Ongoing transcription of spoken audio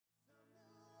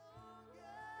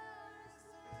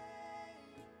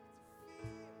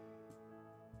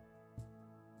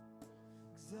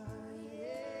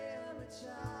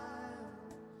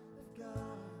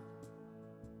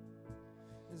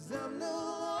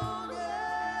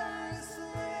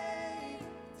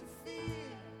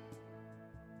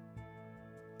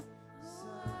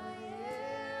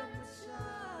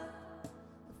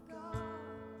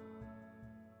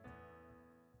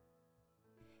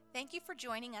Thank you for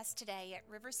joining us today at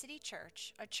River City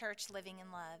Church, a church living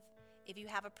in love. If you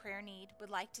have a prayer need,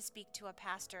 would like to speak to a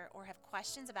pastor, or have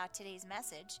questions about today's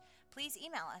message, please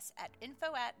email us at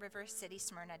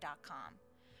info@rivercitysmyrna.com.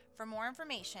 For more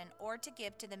information or to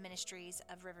give to the ministries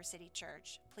of River City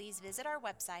Church, please visit our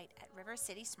website at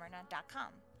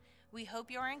rivercitysmyrna.com. We hope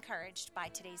you are encouraged by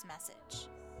today's message.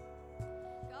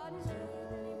 God is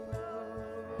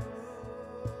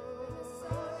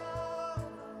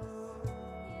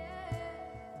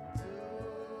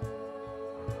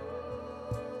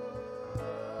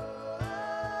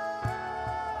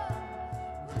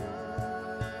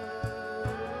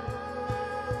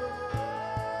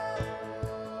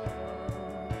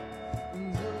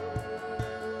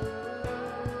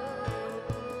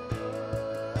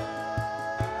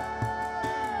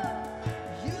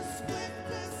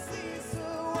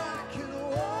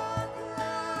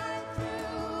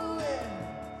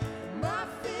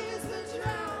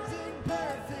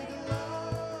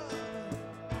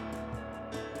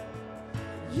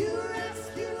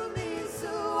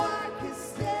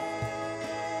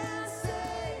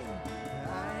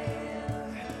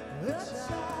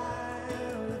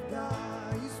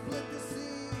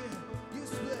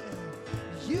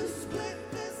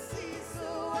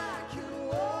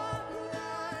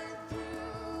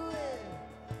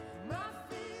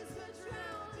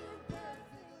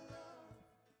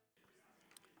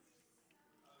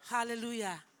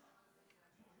Hallelujah.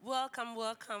 Welcome,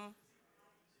 welcome.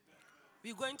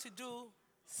 We're going to do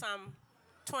Psalm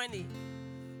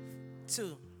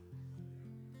 22.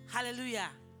 Hallelujah.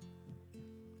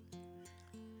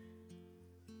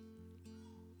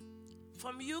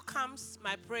 From you comes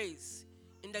my praise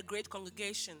in the great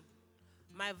congregation.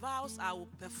 My vows I will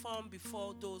perform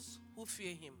before those who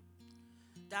fear him.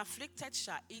 The afflicted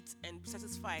shall eat and be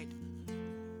satisfied.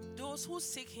 Those who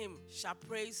seek him shall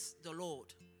praise the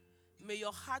Lord. May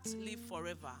your heart live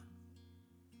forever.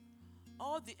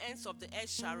 All the ends of the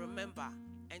earth shall remember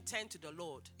and turn to the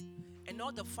Lord, and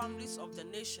all the families of the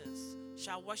nations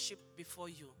shall worship before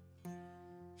you.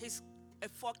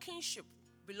 For kingship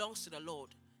belongs to the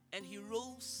Lord, and he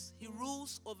rules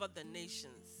over the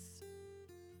nations.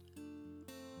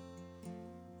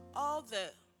 All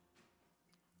the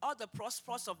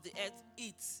prosperous of the earth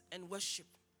eat and worship.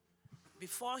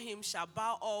 Before him shall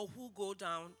bow all who go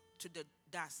down to the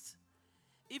dust,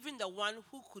 even the one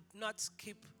who could not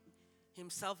keep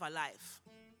himself alive.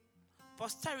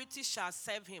 Posterity shall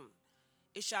serve him.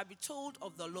 It shall be told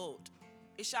of the Lord.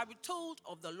 It shall be told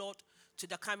of the Lord to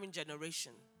the coming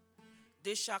generation.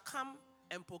 They shall come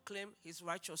and proclaim his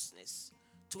righteousness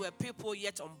to a people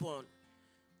yet unborn,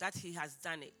 that he has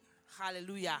done it.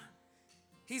 Hallelujah.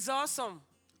 He's awesome.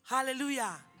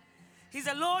 Hallelujah. He's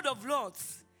the Lord of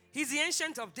lords. He's the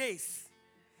Ancient of Days.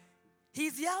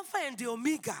 He's the Alpha and the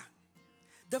Omega,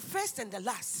 the first and the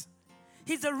last.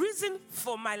 He's the reason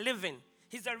for my living.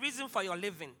 He's the reason for your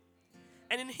living.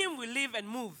 And in him we live and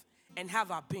move and have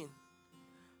our being.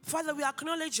 Father, we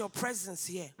acknowledge your presence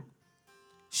here.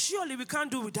 Surely we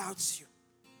can't do without you.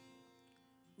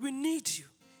 We need you.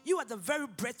 You are the very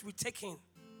breath we take in.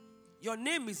 Your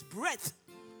name is breath.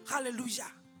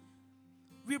 Hallelujah.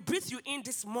 We breathe you in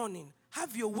this morning.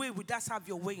 Have your way with us. Have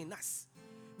your way in us.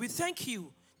 We thank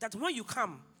you that when you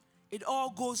come, it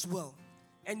all goes well.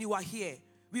 And you are here.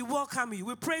 We welcome you.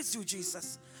 We praise you,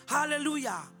 Jesus.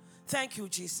 Hallelujah. Thank you,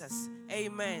 Jesus.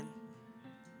 Amen.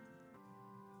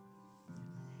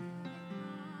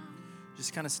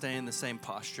 Just kind of stay in the same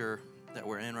posture that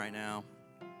we're in right now.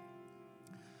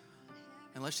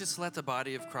 And let's just let the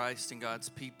body of Christ and God's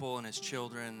people and his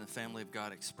children, the family of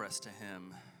God, express to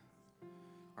him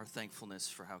our thankfulness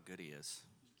for how good he is.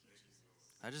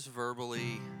 I just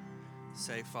verbally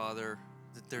say, Father,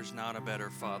 that there's not a better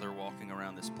Father walking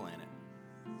around this planet.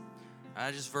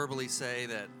 I just verbally say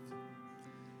that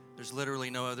there's literally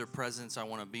no other presence I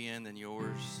want to be in than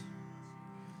yours.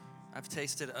 I've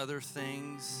tasted other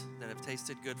things that have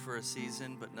tasted good for a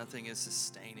season, but nothing is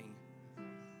sustaining.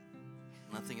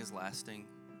 Nothing is lasting.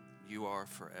 You are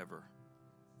forever.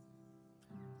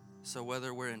 So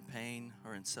whether we're in pain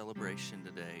or in celebration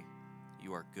today,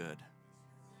 you are good.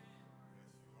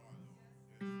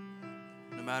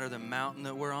 No matter the mountain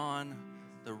that we're on,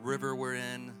 the river we're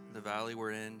in, the valley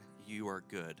we're in, you are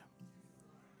good.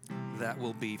 That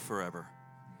will be forever.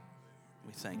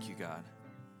 We thank you, God.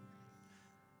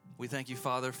 We thank you,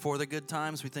 Father, for the good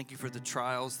times. We thank you for the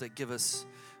trials that give us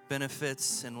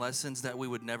benefits and lessons that we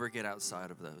would never get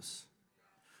outside of those.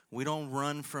 We don't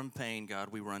run from pain, God.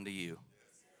 We run to you.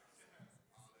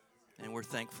 And we're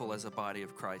thankful as a body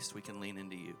of Christ we can lean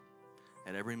into you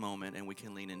at every moment, and we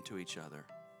can lean into each other.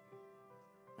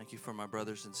 Thank you for my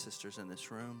brothers and sisters in this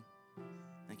room.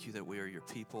 Thank you that we are your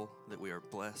people, that we are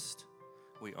blessed,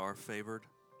 we are favored,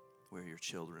 we are your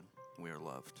children, we are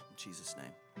loved. In Jesus'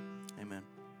 name, amen.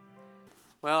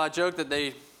 Well, I joked that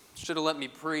they should have let me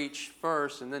preach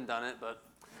first and then done it, but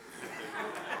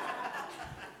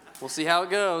we'll see how it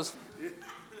goes.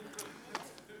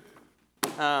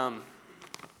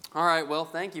 All right, well,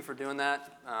 thank you for doing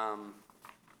that.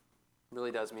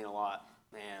 Really does mean a lot.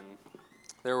 And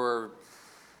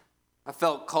I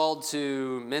felt called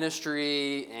to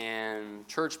ministry and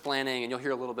church planning, and you'll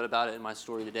hear a little bit about it in my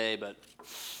story today, but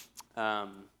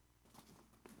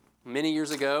many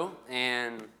years ago,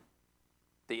 and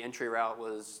the entry route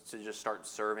was to just start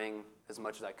serving as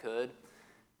much as I could.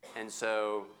 And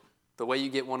so the way you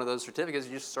get one of those certificates,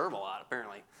 you just serve a lot,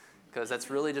 apparently, because that's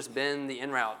really just been the in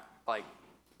route. Like,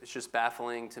 it's just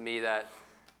baffling to me that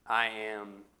I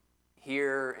am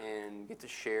here and get to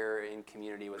share in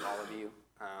community with all of you.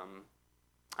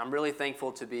 I'm really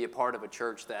thankful to be a part of a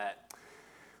church that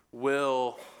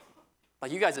will,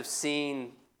 like, you guys have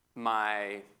seen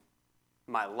my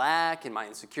lack and my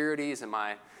insecurities and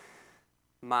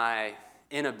my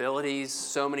inabilities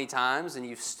so many times, and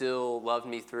you've still loved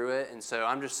me through it. And so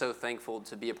I'm just so thankful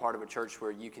to be a part of a church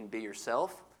where you can be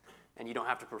yourself and you don't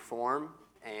have to perform.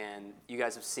 And you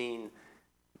guys have seen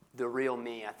the real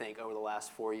me, I think, over the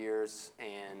last 4 years.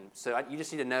 And so you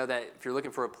just need to know that if you're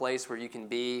looking for a place where you can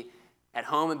be at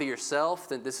home and be yourself,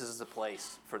 then this is a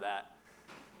place for that.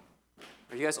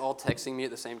 Are you guys all texting me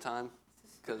at the same time?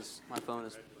 Because my phone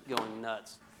is going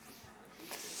nuts.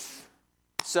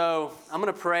 So I'm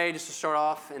going to pray just to start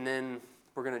off, and then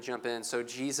we're going to jump in. So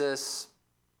Jesus,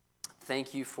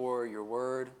 thank you for your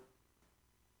word.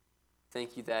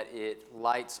 Thank you that it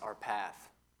lights our path.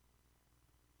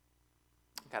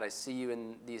 God, I see you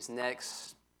in these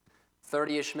next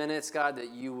 30-ish minutes, God,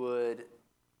 that you would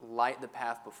light the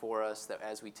path before us, that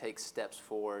as we take steps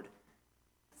forward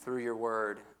through your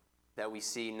word, that we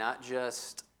see not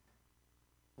just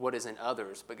what is in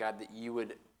others, but God, that you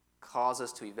would cause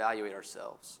us to evaluate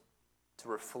ourselves, to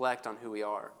reflect on who we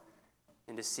are,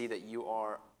 and to see that you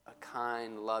are a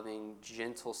kind, loving,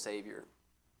 gentle Savior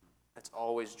that's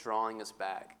always drawing us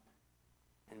back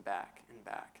and back and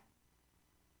back.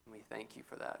 And we thank you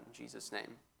for that in Jesus'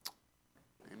 name.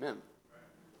 Amen.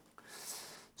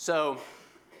 So,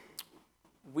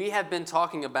 we have been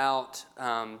talking about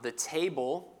the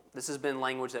table. This has been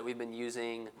language that we've been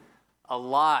using a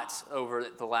lot over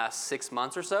the last 6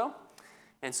 months or so.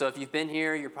 And so if you've been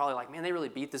here, you're probably like, man, they really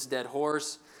beat this dead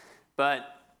horse. But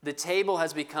the table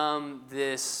has become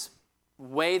this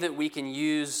way that we can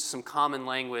use some common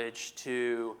language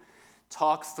to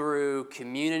talk through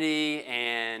community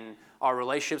and our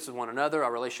relationships with one another,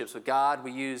 our relationships with God.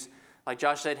 We use, like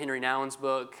Josh said, Henry Nouwen's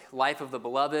book, Life of the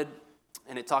Beloved,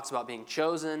 and it talks about being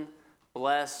chosen,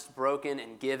 blessed, broken,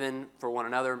 and given for one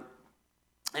another.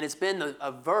 And it's been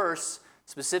a verse,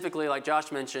 specifically, like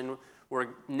Josh mentioned, where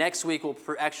next week we'll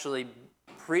actually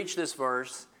preach this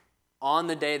verse on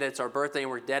the day that's our birthday and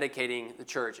we're dedicating the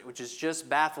church, which is just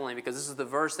baffling because this is the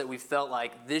verse that we felt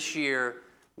like this year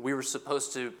we were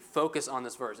supposed to focus on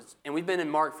this verse. And we've been in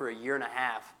Mark for 1.5 years,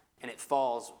 and it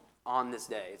falls on this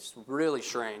day. It's really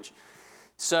strange.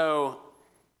 So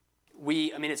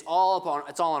it's all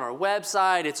on our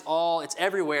website. It's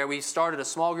everywhere. We started a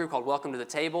small group called Welcome to the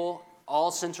Table,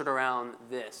 all centered around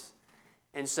this.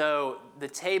 And so the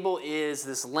table is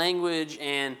this language,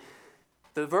 and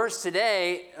the verse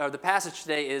today, or the passage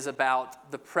today, is about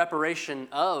the preparation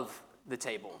of the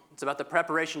table. It's about the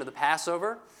preparation of the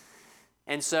Passover.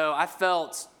 And so I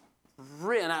felt,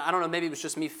 and I don't know, maybe it was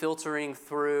just me filtering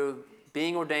through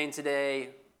being ordained today,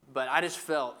 but I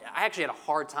actually had a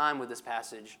hard time with this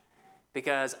passage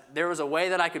because there was a way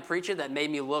that I could preach it that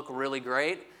made me look really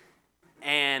great.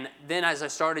 And then as I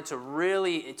started to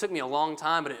it took me a long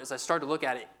time, but as I started to look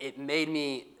at it, it made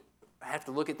me have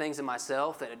to look at things in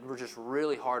myself that were just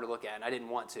really hard to look at, and I didn't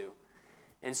want to.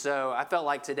 And so I felt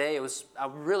like today I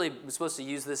really was supposed to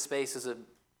use this space as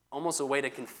almost a way to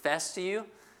confess to you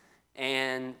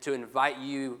and to invite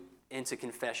you into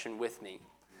confession with me.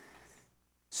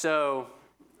 So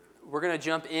we're going to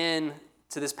jump in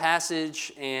to this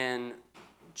passage and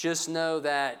just know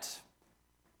that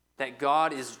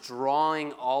God is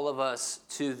drawing all of us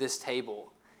to this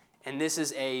table. And this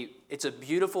is it's a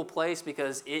beautiful place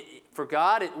because for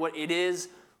God, what it is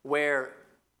where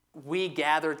we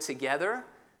gather together.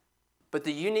 But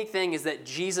the unique thing is that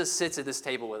Jesus sits at this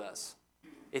table with us.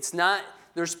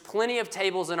 There's plenty of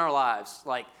tables in our lives.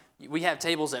 Like we have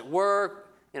tables at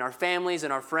work, in our families,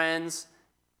 in our friends.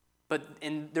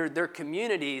 And they're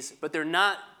communities, but they're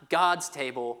not God's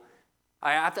table.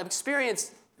 I've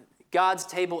experienced God's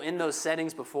table in those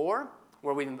settings before,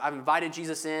 where I've invited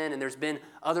Jesus in, and there's been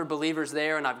other believers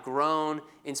there, and I've grown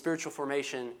in spiritual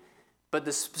formation.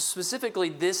 But specifically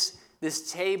this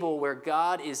table where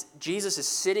Jesus is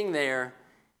sitting there,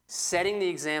 setting the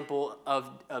example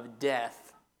of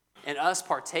death, and us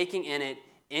partaking in it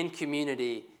in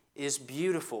community is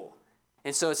beautiful.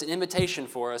 And so it's an invitation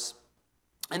for us.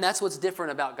 And that's what's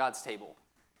different about God's table.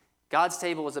 God's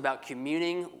table is about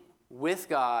communing with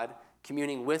God,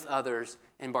 communing with others,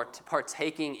 and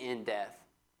partaking in death.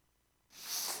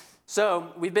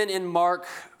 So we've been in Mark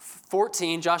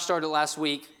 14. Josh started last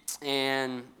week,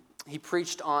 and he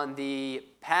preached on the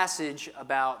passage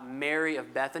about Mary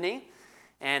of Bethany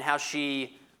and how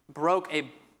she broke a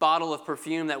bottle of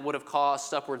perfume that would have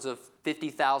cost upwards of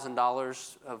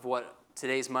 $50,000 of what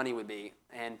today's money would be,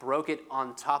 and broke it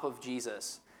on top of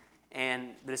Jesus. And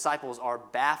the disciples are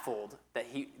baffled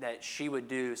that she would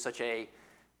do such a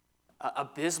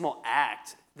abysmal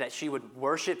act, that she would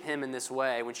worship him in this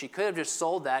way when she could have just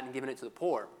sold that and given it to the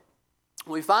poor.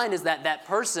 What we find is that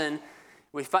person,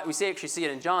 we actually see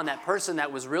it in John, that person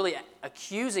that was really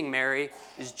accusing Mary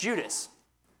is Judas.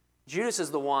 Judas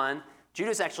is the one.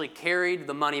 Judas actually carried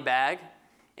the money bag,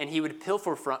 and he would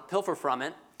pilfer from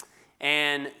it.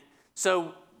 And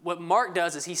so what Mark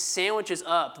does is he sandwiches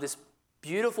up this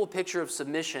beautiful picture of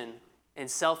submission and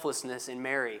selflessness in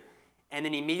Mary, and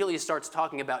then immediately starts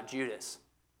talking about Judas.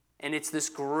 And it's this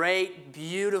great,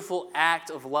 beautiful act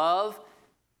of love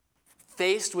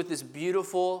faced with this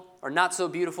beautiful, or not so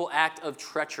beautiful, act of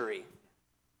treachery.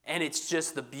 And it's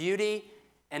just the beauty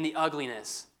and the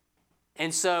ugliness.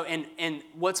 And so, and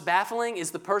what's baffling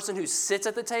is the person who sits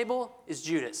at the table is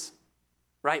Judas.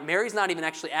 Right? Mary's not even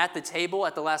actually at the table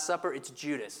at the Last Supper, it's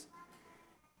Judas.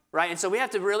 Right? And so we have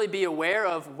to really be aware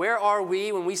of where are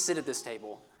we when we sit at this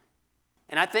table.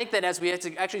 And I think that as we have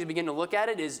to actually begin to look at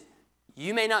it is,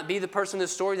 you may not be the person in the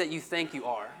story that you think you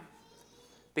are.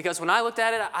 Because when I looked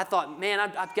at it, I thought, man,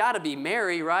 I've got to be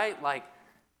Mary, right? Like,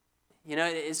 you know,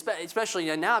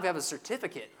 especially now I have a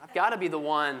certificate. I've got to be the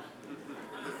one.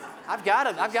 I've got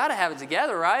to have it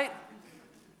together, right?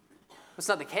 That's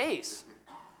not the case.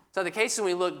 It's not the case when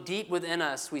we look deep within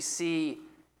us, we see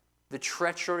the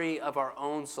treachery of our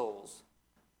own souls,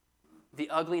 the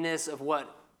ugliness of what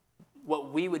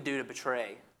we would do to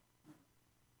betray.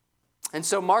 And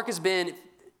so Mark has been,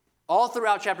 all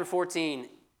throughout chapter 14,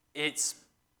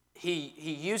 he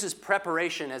uses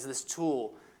preparation as this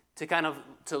tool to kind of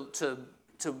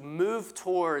to move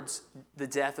towards the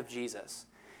death of Jesus.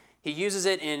 He uses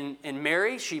it in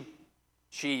Mary. She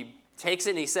takes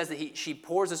it and he says that she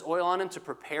pours this oil on him to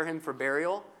prepare him for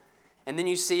burial. And then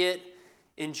you see it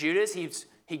in Judas.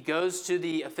 He goes to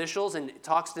the officials and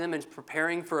talks to them and is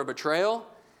preparing for a betrayal.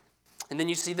 And then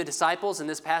you see the disciples in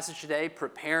this passage today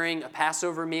preparing a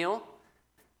Passover meal.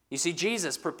 You see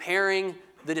Jesus preparing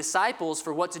the disciples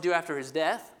for what to do after his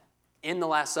death in the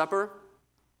Last Supper.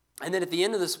 And then at the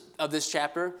end of this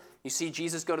chapter, you see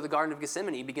Jesus go to the Garden of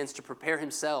Gethsemane. He begins to prepare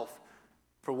himself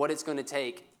for what it's going to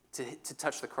take to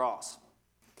touch the cross.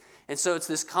 And so it's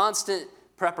this constant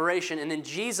preparation, and then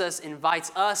Jesus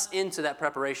invites us into that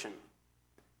preparation.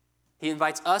 He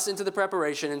invites us into the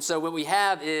preparation, and so what we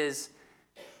have is,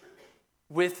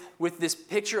 with this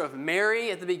picture of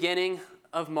Mary at the beginning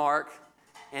of Mark,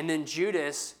 and then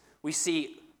Judas, we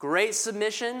see great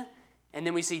submission, and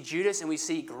then we see Judas, and we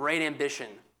see great ambition.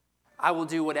 I will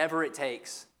do whatever it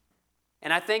takes.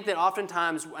 And I think that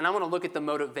oftentimes, and I want to look at the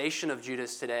motivation of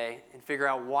Judas today and figure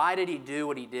out why did he do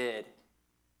what he did.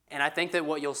 And I think that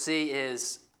what you'll see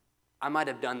is, I might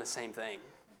have done the same thing.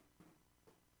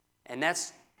 And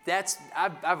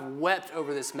I've wept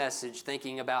over this message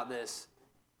thinking about this,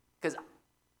 because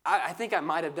I think I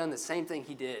might have done the same thing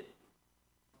he did.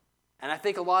 And I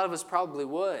think a lot of us probably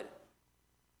would.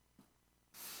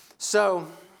 So,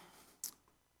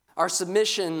 our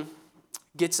submission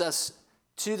gets us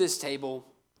to this table,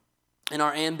 and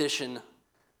our ambition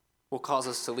will cause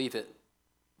us to leave it.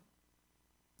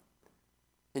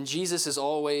 And Jesus is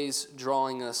always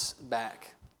drawing us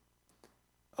back.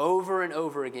 Over and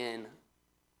over again,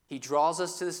 he draws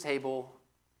us to this table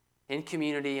in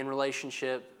community, in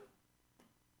relationship,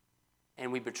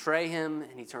 and we betray him,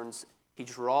 and he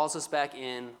draws us back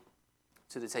in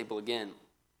to the table again.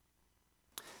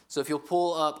 So if you'll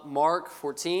pull up Mark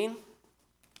 14,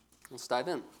 let's dive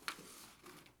in.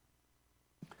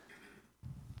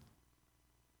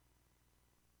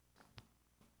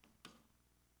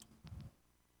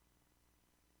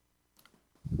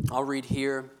 I'll read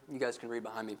here. You guys can read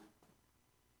behind me.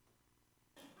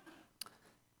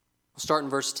 We'll start in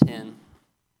verse 10.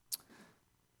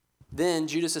 Then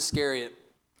Judas Iscariot,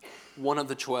 one of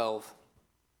the 12,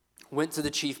 went to the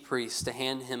chief priests to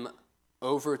hand him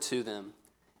over to them.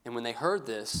 And when they heard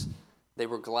this, they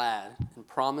were glad and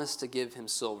promised to give him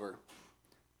silver.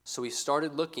 So he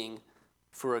started looking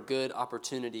for a good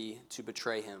opportunity to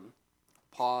betray him.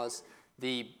 Pause.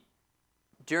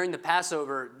 During the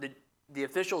Passover, the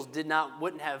officials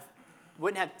wouldn't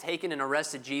have taken and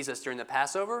arrested Jesus during the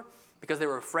Passover because they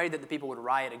were afraid that the people would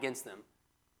riot against them.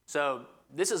 So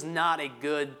this is not a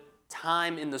good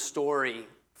time in the story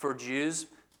for Jews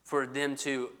for them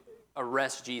to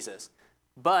arrest Jesus.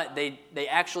 But they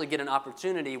actually get an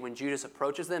opportunity when Judas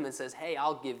approaches them and says, hey,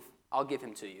 I'll give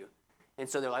him to you. And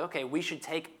so they're like, okay, we should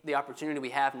take the opportunity we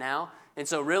have now. And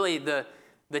so really the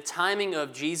timing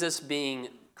of Jesus being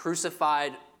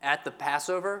crucified at the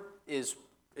Passover is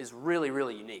really,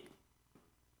 really unique.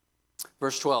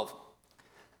 Verse 12.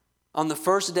 On the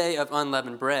first day of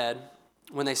unleavened bread,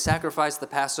 when they sacrificed the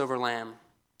Passover lamb,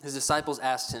 his disciples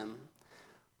asked him,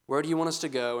 where do you want us to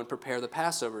go and prepare the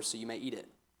Passover so you may eat it?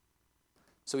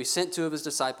 So he sent 2 of his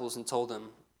disciples and told them,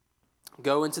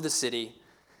 go into the city,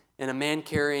 and a man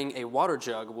carrying a water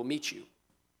jug will meet you.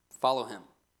 Follow him.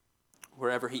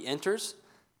 Wherever he enters,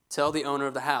 tell the owner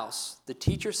of the house, the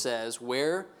teacher says,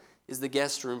 where is the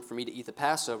guest room for me to eat the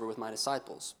Passover with my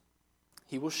disciples?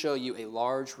 He will show you a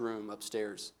large room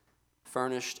upstairs,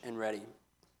 furnished and ready.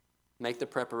 Make the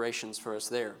preparations for us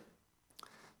there.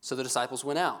 So the disciples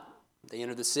went out. They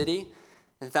entered the city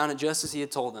and found it just as he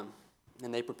had told them,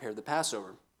 and they prepared the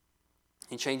Passover.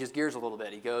 He changes gears a little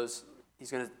bit. He's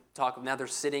going to talk, now they're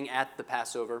sitting at the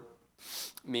Passover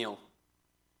meal.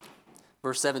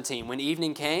 Verse 17, when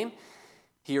evening came,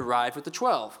 he arrived with the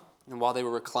 12. And while they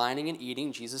were reclining and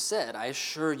eating, Jesus said, I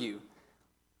assure you,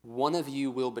 one of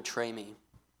you will betray me,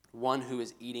 one who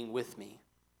is eating with me.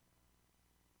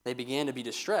 They began to be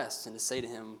distressed and to say to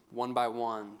him one by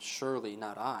one, surely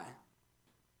not I.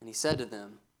 And he said to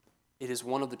them, it is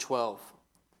one of the 12,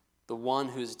 the one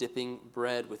who is dipping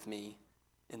bread with me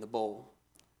in the bowl.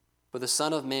 For the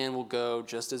Son of Man will go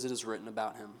just as it is written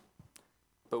about him.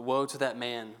 But woe to that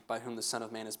man by whom the Son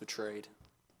of Man is betrayed.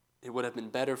 It would have been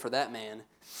better for that man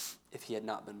if he had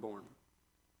not been born.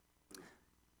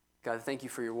 God, thank you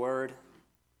for your word.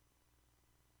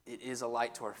 It is a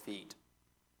light to our feet.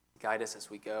 Guide us as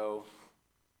we go.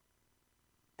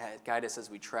 Guide us as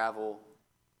we travel.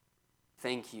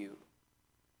 Thank you.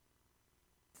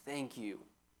 Thank you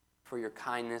for your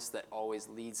kindness that always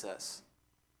leads us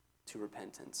to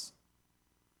repentance.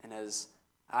 And as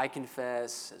I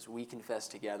confess, as we confess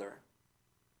together,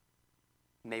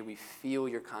 may we feel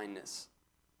your kindness.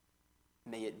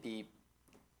 May it be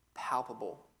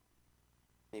palpable.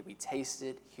 May we taste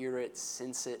it, hear it,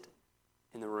 sense it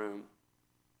in the room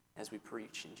as we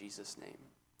preach in Jesus' name.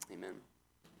 Amen.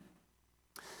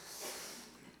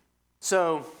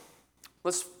 So,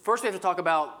 first we have to talk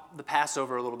about the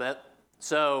Passover a little bit.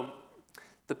 So,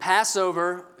 the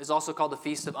Passover is also called the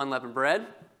Feast of Unleavened Bread.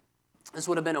 This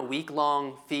would have been a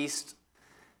week-long feast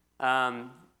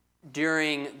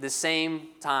during the same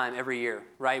time every year,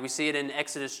 right? We see it in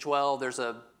Exodus 12. There's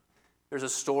a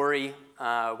story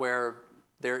where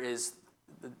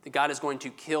God is going to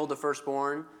kill the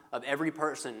firstborn of every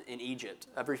person in Egypt,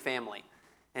 every family.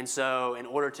 And so in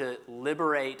order to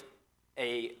liberate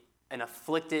an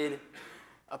afflicted,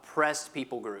 oppressed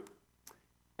people group.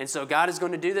 And so God is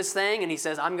going to do this thing, and he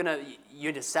says, you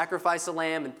need to sacrifice a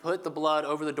lamb and put the blood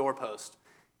over the doorpost.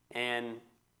 And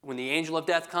when the angel of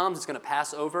death comes, it's going to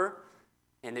pass over,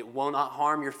 and it will not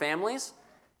harm your families.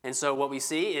 And so what we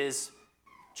see is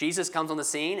Jesus comes on the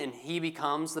scene, and he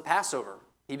becomes the Passover.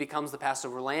 He becomes the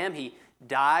Passover lamb. He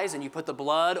dies, and you put the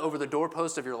blood over the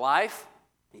doorpost of your life,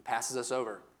 and he passes us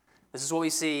over. This is what we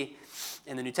see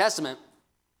in the New Testament.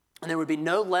 And there would be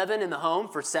no leaven in the home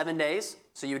for 7 days.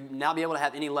 So you would not be able to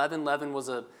have any leaven. Leaven was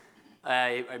a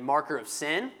marker of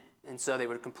sin. And so they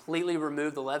would completely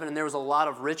remove the leaven. And there was a lot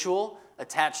of ritual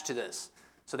attached to this.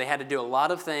 So they had to do a lot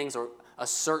of things or a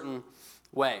certain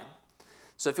way.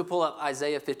 So if you'll pull up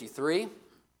Isaiah 53.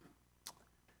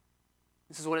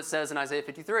 This is what it says in Isaiah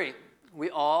 53.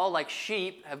 We all, like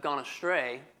sheep, have gone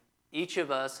astray. Each of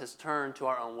us has turned to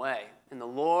our own way. And the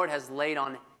Lord has laid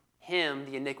on him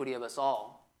the iniquity of us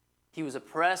all. He was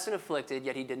oppressed and afflicted,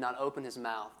 yet he did not open his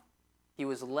mouth. He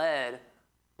was led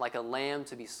like a lamb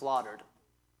to be slaughtered,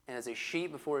 and as a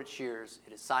sheep before its shears,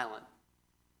 it is silent.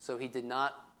 So he did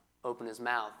not open his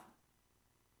mouth.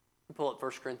 Pull up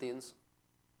 1 Corinthians.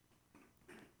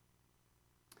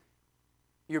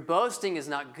 Your boasting is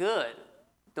not good.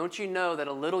 Don't you know that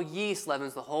a little yeast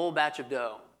leavens the whole batch of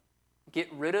dough? Get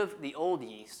rid of the old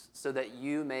yeast so that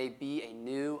you may be a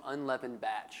new unleavened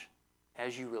batch,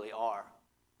 as you really are.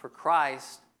 For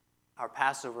Christ, our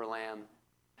Passover lamb,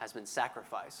 has been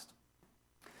sacrificed.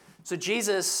 So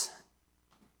Jesus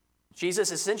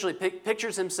Jesus essentially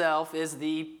pictures himself as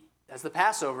the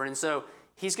Passover. And so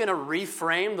he's going to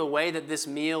reframe the way that this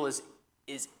meal is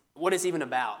what it's even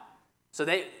about. So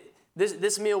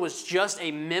this meal was just a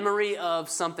memory of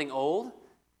something old,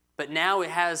 but now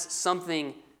it has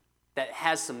something that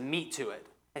has some meat to it.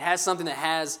 It has something that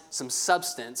has some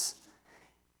substance.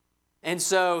 And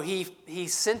so he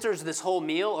centers this whole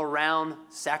meal around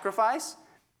sacrifice.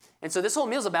 And so this whole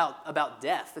meal is about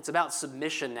death. It's about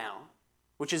submission now,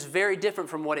 which is very different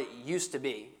from what it used to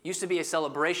be. It used to be a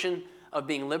celebration of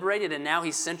being liberated, and now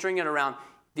he's centering it around,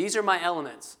 these are my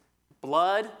elements,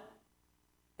 blood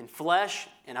and flesh,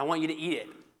 and I want you to eat it.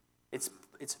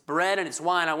 It's bread and it's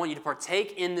wine. I want you to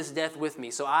partake in this death with me.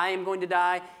 So I am going to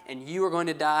die, and you are going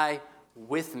to die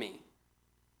with me.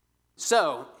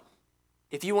 So,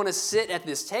 if you want to sit at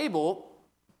this table,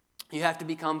 you have to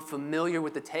become familiar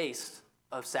with the taste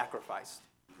of sacrifice.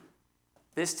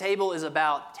 This table is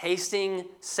about tasting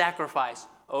sacrifice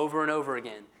over and over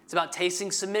again. It's about tasting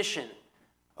submission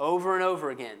over and over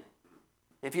again.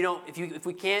 If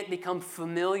we can't become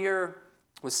familiar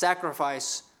with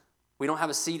sacrifice, we don't have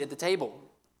a seat at the table.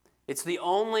 It's the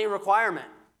only requirement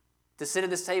to sit at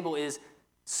this table is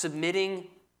submitting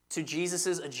to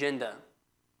Jesus' agenda,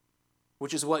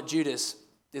 which is what Judas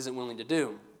isn't willing to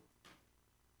do.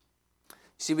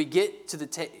 See, getting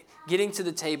to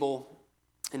the table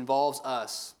involves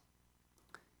us.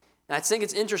 And I think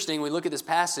it's interesting, we look at this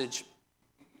passage,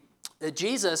 that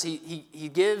Jesus,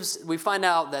 we find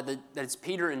out that it's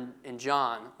Peter and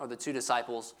John are the two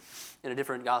disciples in a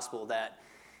different gospel that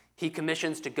he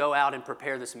commissions to go out and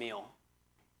prepare this meal.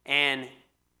 And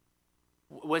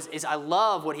I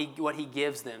love what he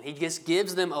gives them. He just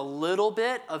gives them a little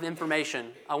bit of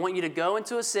information. I want you to go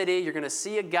into a city. You're going to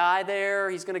see a guy there.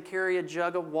 He's going to carry a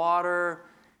jug of water.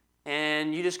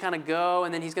 And you just kind of go,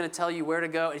 and then he's going to tell you where to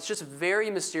go. It's just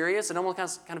very mysterious. It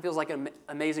almost kind of feels like an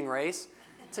Amazing Race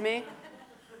to me.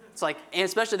 It's like, and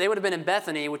especially they would have been in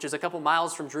Bethany, which is a couple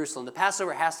miles from Jerusalem. The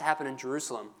Passover has to happen in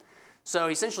Jerusalem. So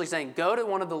essentially saying, go to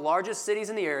one of the largest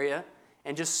cities in the area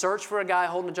and just search for a guy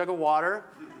holding a jug of water.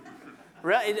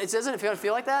 It doesn't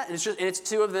feel like that? And it's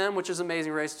two of them, which is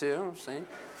Amazing Race too, I'm saying.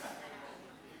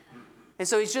 And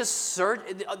so he's just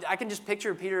I can just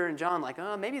picture Peter and John like,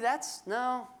 oh, maybe that's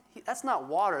not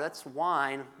water, that's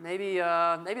wine. Maybe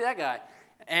that guy.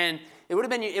 And they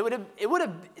would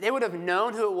have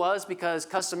known who it was because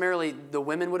customarily the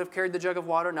women would have carried the jug of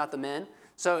water, not the men.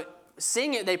 So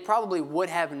seeing it, they probably would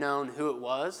have known who it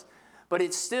was. But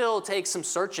it still takes some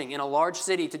searching in a large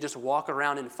city to just walk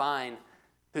around and find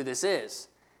who this is.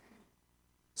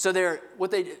 So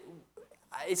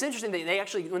it's interesting, they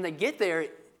actually, when they get there,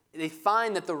 they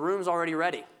find that the room's already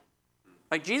ready.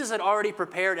 Like Jesus had already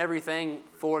prepared everything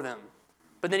for them,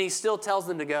 but then he still tells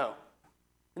them to go.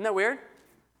 Isn't that weird?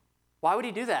 Why would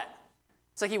he do that?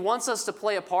 It's like he wants us to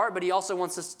play a part, but he also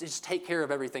wants us to just take care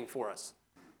of everything for us.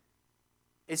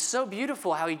 It's so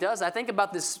beautiful how he does. I think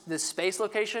about this space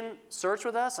location search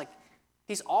with us. Like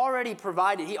he's already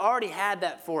provided. He already had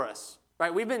that for us.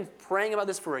 Right? We've been praying about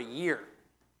this for a year,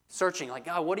 searching, like,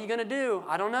 God, what are you going to do?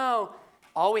 I don't know.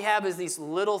 All we have is these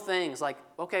little things, like,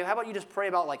 okay, how about you just pray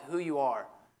about like who you are?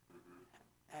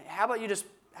 How about you just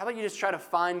try to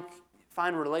find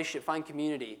relationship, find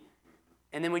community,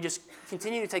 and then we just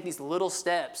continue to take these little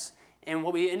steps. And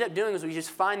what we end up doing is we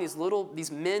just find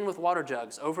these men with water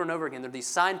jugs over and over again. They're these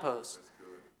signposts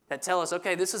that tell us,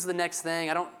 okay, this is the next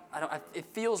thing. It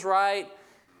feels right.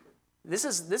 This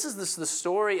is the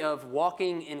story of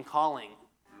walking in calling,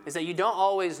 is that you don't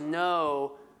always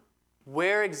know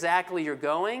where exactly you're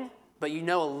going, but you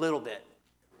know a little bit.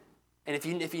 And if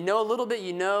you know a little bit,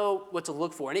 you know what to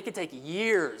look for. And it can take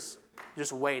years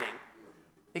just waiting.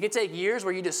 It can take years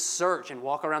where you just search and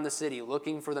walk around the city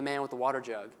looking for the man with the water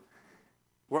jug.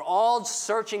 We're all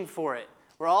searching for it.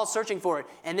 We're all searching for it.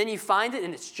 And then you find it,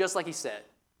 and it's just like he said.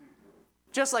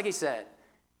 Just like he said.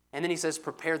 And then he says,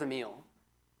 prepare the meal.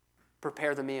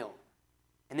 Prepare the meal.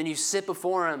 And then you sit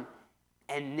before him,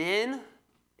 and then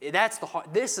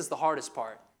this is the hardest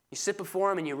part. You sit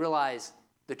before him and you realize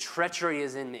the treachery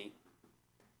is in me.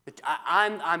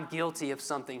 I'm guilty of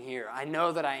something here. I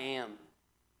know that I am.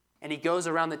 And he goes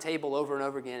around the table over and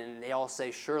over again, and they all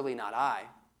say, surely not I.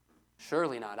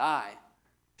 Surely not I.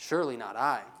 Surely not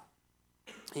I.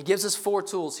 He gives us 4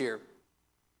 tools here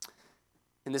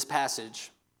in this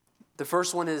passage. The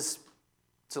first one is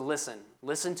to listen.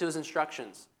 Listen to his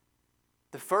instructions.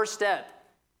 The first step,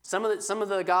 some of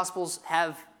the Gospels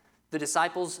have the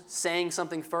disciples saying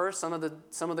something first. Some of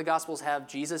the Gospels have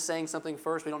Jesus saying something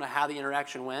first. We don't know how the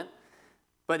interaction went.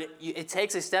 But it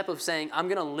takes a step of saying, I'm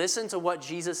going to listen to what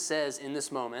Jesus says in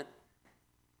this moment.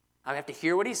 I have to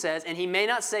hear what he says, and he may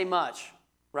not say much,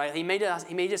 right? He may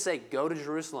just say, go to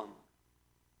Jerusalem,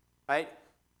 right?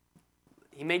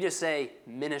 He may just say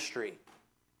ministry.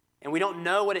 And we don't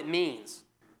know what it means,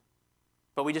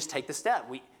 but we just take the step.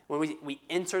 We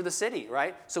enter the city,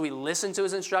 right? So we listen to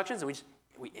his instructions, and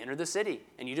we enter the city,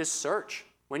 and you just search.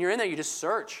 When you're in there, you just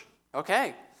search.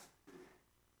 Okay.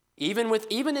 Even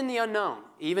in the unknown.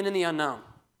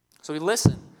 So we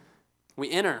listen,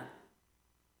 we enter,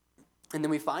 and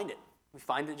then we find it. We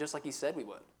find it just like he said we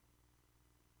would.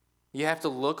 You have to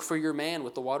look for your man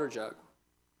with the water jug.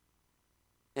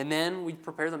 And then we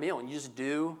prepare the meal, and you just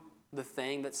do the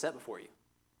thing that's set before you.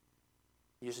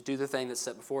 You just do the thing that's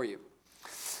set before you.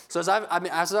 So as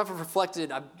I've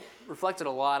reflected a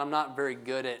lot. I'm not very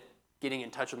good at getting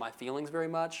in touch with my feelings very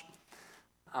much.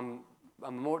 I'm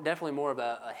definitely more of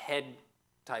a head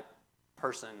type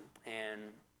person. And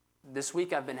this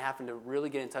week I've been having to really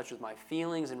get in touch with my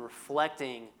feelings and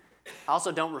reflecting. I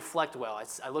also don't reflect well.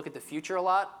 I look at the future a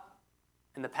lot,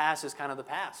 and the past is kind of the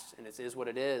past, and it is what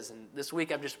it is. And this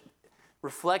week I've just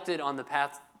reflected on the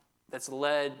path that's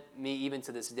led me even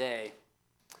to this day.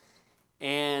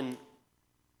 And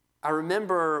I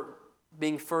remember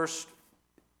being first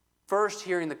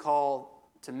hearing the call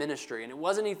to ministry, and it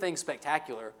wasn't anything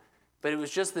spectacular, but it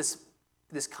was just this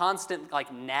constant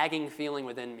like nagging feeling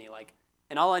within me,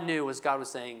 and all I knew was God was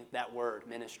saying that word,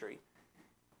 ministry.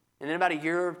 And then about a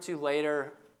year or two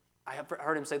later, I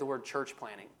heard him say the word church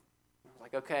planting. I was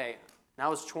like, okay. And I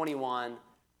was 21,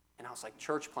 and I was like,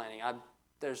 church planting,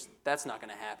 that's not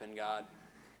going to happen, God.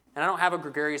 And I don't have a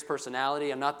gregarious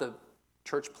personality. I'm not the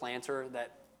church planter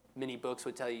that many books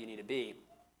would tell you need to be.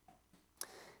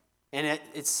 And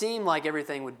it seemed like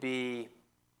everything would be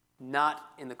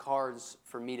not in the cards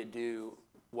for me to do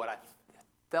what I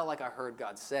felt like I heard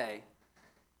God say.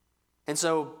 And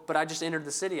so, but I just entered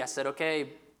the city. I said, okay,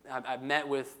 I met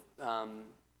with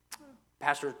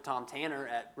Pastor Tom Tanner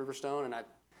at Riverstone, and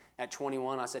at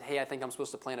 21, I said, hey, I think I'm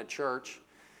supposed to plant a church.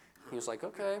 He was like,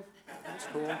 okay, that's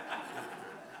cool.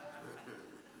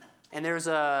 And there's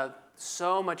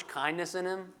so much kindness in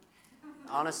him.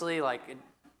 Honestly, I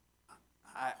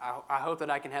hope that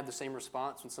I can have the same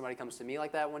response when somebody comes to me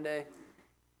like that one day.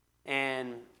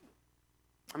 And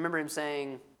I remember him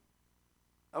saying,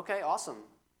 okay, awesome.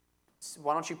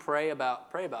 Why don't you pray about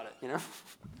it, you know?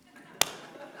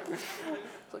 It's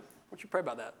like, why don't you pray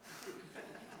about that?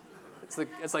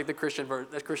 It's like the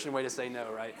Christian way to say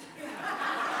no, right?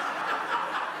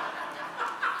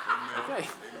 Okay.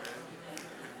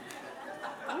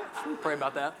 Pray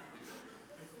about that.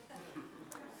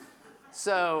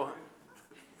 So,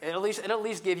 it'll at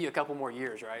least give you a couple more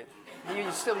years, right? You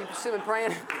still been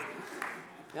praying?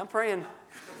 Yeah, I'm praying.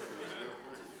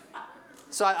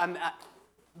 So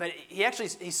but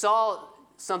he saw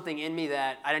something in me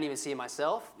that I didn't even see in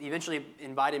myself. He eventually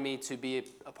invited me to be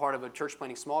a part of a church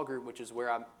planting small group, which is where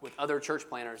I'm with other church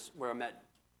planters, where I met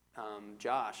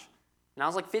Josh. And I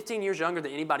was like 15 years younger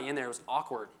than anybody in there. It was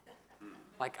awkward.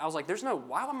 I was like,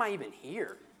 why am I even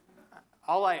here?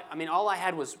 All I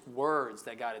had was words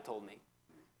that God had told me.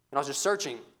 And I was just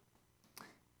searching.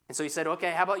 And so he said,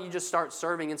 okay, how about you just start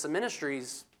serving in some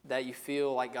ministries that you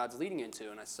feel like God's leading you into?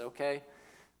 And I said, okay.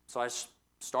 So I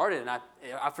started, and I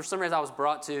for some reason I was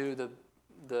brought to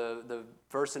the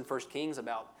verse in 1 Kings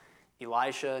about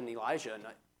Elisha and Elijah. And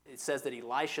it says that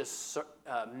Elisha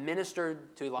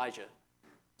ministered to Elijah.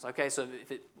 So okay,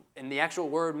 and the actual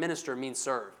word minister means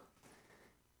serve.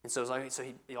 And so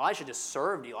Elisha just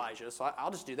served Elijah. So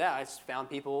I'll just do that. I just found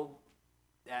people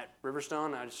at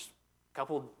Riverstone. A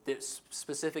couple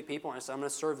specific people, and I said, I'm going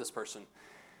to serve this person.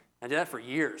 I did that for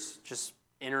years, just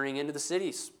entering into the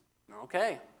cities.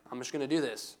 Okay, I'm just going to do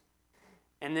this.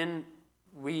 And then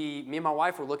me and my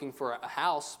wife were looking for a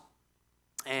house,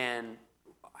 and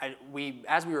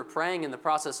as we were praying in the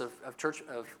process of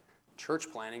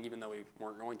church planning, even though we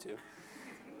weren't going to,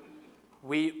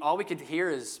 all we could hear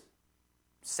is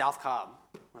South Cobb.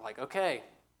 We're like, okay.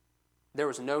 There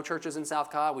was no churches in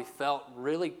South Cobb. We felt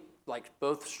really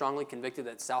both strongly convicted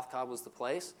that South Cobb was the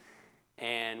place.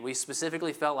 And we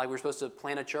specifically felt like we were supposed to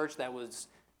plant a church that was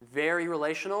very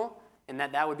relational, and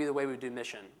that would be the way we would do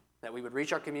mission, that we would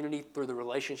reach our community through the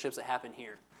relationships that happen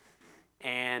here.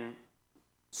 And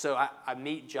so I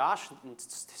meet Josh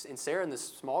and Sarah in this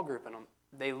small group, and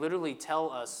they literally tell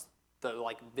us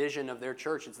the vision of their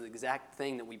church. It's the exact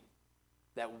thing that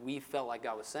we felt like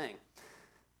God was saying.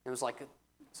 It was like,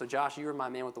 so Josh, you were my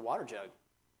man with the water jug.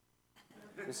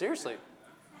 Seriously.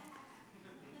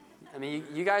 I mean,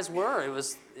 you guys were.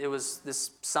 It was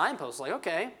this signpost.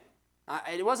 Okay.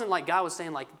 It wasn't like God was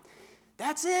saying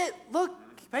that's it. Look,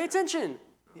 pay attention.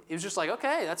 It was just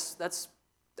okay.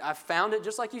 I found it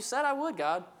just like you said I would,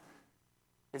 God.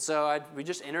 And so we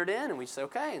just entered in, and we said,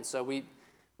 okay. And so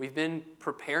we've been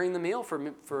preparing the meal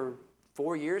for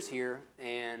 4 years here,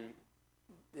 and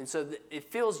so it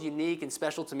feels unique and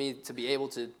special to me to be able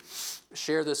to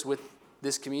share this with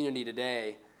this community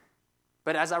today.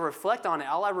 But as I reflect on it,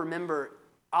 all I remember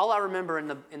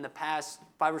in the past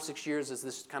 5 or 6 years as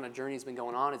this kind of journey has been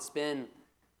going on, it's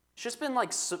just been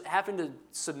like having to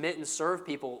submit and serve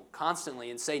people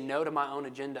constantly and say no to my own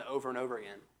agenda over and over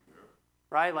again. Yeah.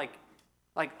 Right? Like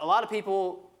a lot of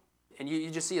people, and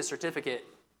you just see a certificate,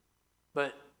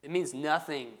 but it means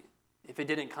nothing if it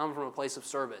didn't come from a place of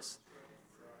service.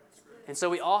 And so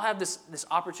we all have this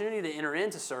opportunity to enter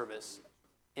into service,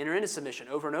 enter into submission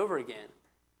over and over again.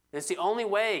 And it's the only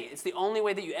way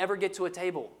that you ever get to a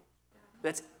table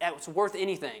that's worth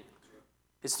anything.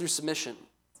 It's through submission.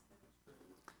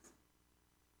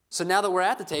 So now that we're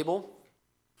at the table,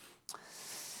 we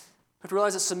have to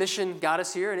realize that submission got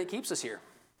us here and it keeps us here.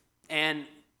 And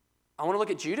I want to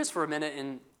look at Judas for a minute,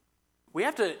 and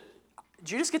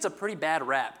Judas gets a pretty bad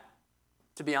rap,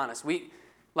 to be honest.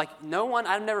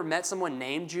 I've never met someone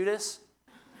named Judas,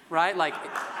 right? Like,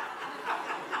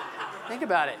 think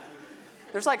about it.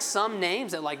 There's like some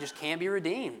names that like just can't be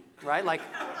redeemed, right? Like,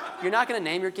 you're not going to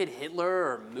name your kid Hitler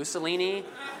or Mussolini,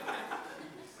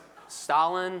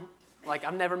 Stalin. Like,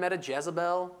 I've never met a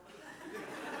Jezebel.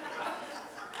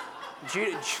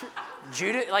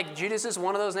 Judas is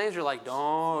one of those names you're like,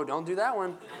 don't do that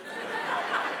one.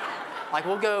 Like,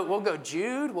 we'll go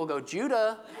Jude, we'll go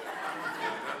Judah.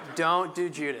 Don't do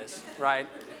Judas, right?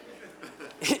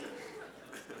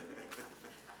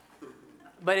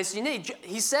 But it's unique.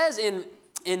 He says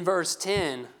in verse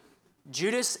 10,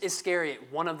 Judas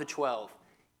Iscariot, one of the 12.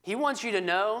 He wants you to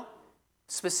know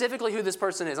specifically who this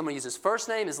person is. I'm going to use his first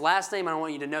name, his last name, and I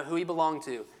want you to know who he belonged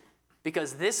to.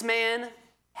 Because this man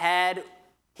had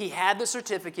the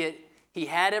certificate, he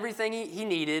had everything he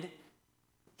needed,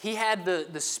 he had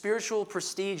the spiritual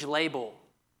prestige label.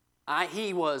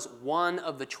 He was one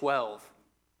of the 12.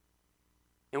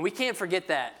 And we can't forget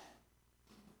that.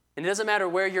 And it doesn't matter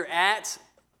where you're at,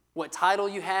 what title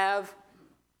you have,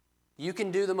 you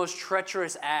can do the most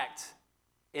treacherous act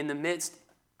in the midst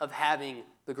of having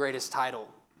the greatest title.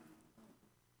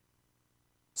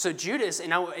 So Judas,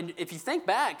 and if you think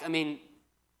back, I mean,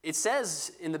 it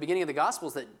says in the beginning of the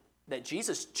Gospels that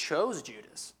Jesus chose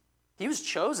Judas. He was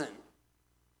chosen.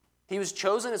 He was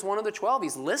chosen as one of the 12.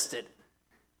 He's listed.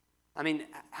 I mean,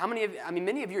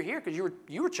 many of you are here because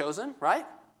you were chosen, right?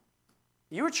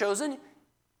 You were chosen.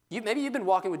 Maybe you've been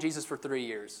walking with Jesus for 3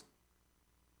 years.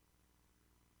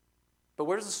 But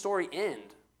where does the story end?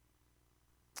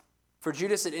 For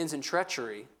Judas, it ends in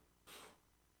treachery,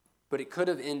 but it could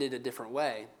have ended a different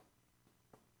way.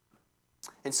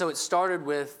 And so it started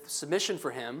with submission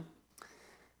for him.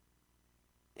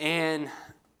 And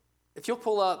if you'll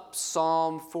pull up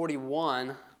Psalm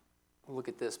 41, we'll look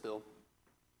at this, Bill.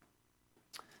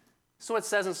 So it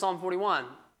says in Psalm 41,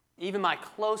 even my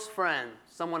close friend,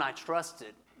 someone I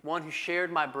trusted, one who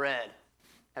shared my bread,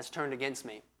 has turned against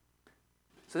me.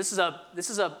 So this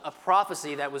is a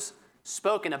prophecy that was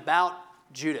spoken about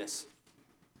Judas.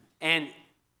 And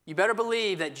you better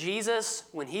believe that Jesus,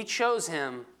 when he chose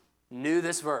him, knew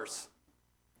this verse.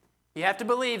 You have to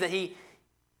believe that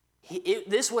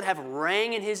this would have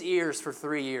rang in his ears for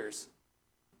 3 years.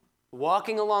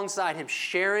 Walking alongside him,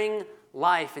 sharing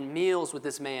life and meals with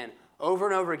this man over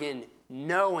and over again,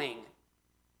 knowing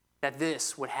that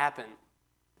this would happen.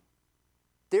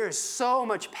 There is so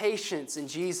much patience in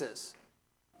Jesus.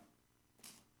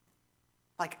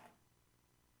 Like,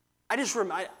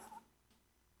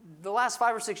 the last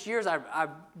 5 or 6 years, I've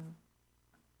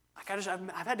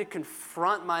had to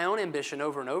confront my own ambition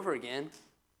over and over again.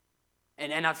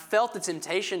 And I've felt the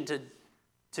temptation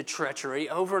to treachery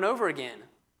over and over again.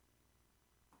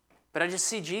 But I just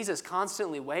see Jesus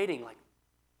constantly waiting, like,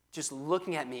 just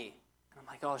looking at me. And I'm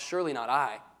like, oh, surely not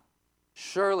I.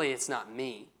 Surely it's not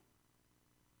me.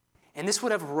 And this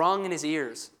would have rung in his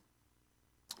ears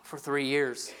for 3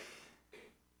 years.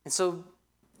 And so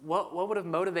what would have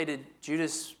motivated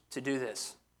Judas to do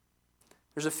this?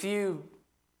 There's a few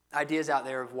ideas out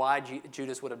there of why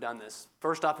Judas would have done this.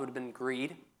 First off, it would have been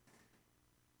greed.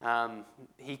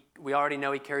 We already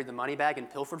know he carried the money bag and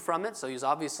pilfered from it, so he was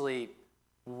obviously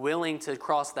willing to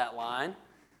cross that line.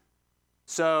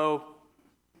 So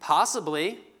possibly,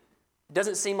 it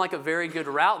doesn't seem like a very good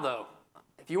route, though.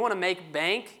 If you want to make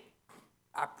bank,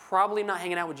 I'm probably not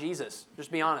hanging out with Jesus,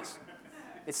 just be honest.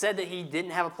 It said that he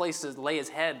didn't have a place to lay his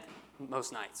head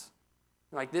most nights.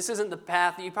 Like, this isn't the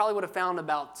path that you probably would have found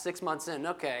about 6 months in.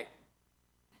 Okay,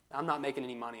 I'm not making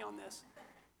any money on this.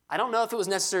 I don't know if it was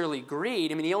necessarily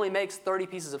greed. I mean, he only makes 30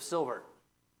 pieces of silver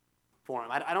for him.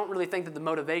 I don't really think that the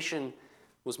motivation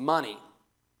was money.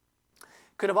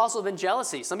 Could have also been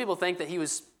jealousy. Some people think that he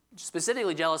was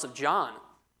specifically jealous of John.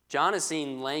 John is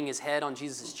seen laying his head on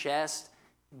Jesus' chest,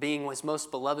 being his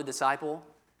most beloved disciple.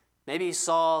 Maybe he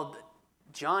saw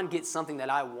John get something that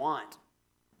I want.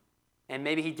 And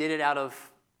maybe he did it out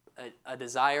of a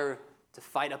desire to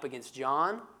fight up against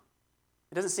John.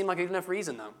 It doesn't seem like a good enough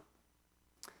reason, though.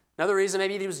 Another reason,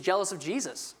 maybe he was jealous of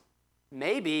Jesus.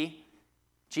 Maybe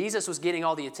Jesus was getting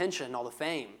all the attention, all the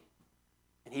fame,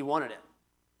 and he wanted it.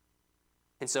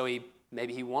 And so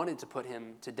maybe he wanted to put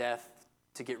him to death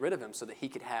to get rid of him so that he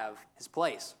could have his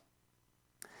place.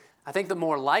 I think the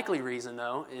more likely reason,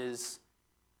 though, is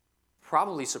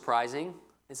probably surprising,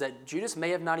 is that Judas may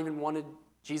have not even wanted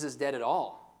Jesus dead at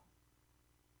all.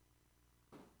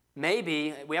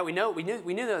 Maybe, we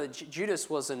knew that Judas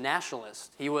was a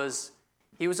nationalist. He was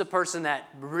a person that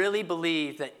really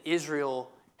believed that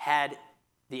Israel had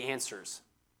the answers.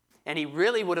 And he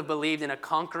really would have believed in a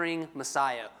conquering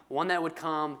Messiah, one that would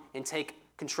come and take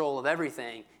control of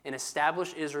everything and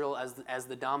establish Israel as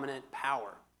the dominant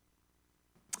power.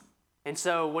 And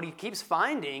so what he keeps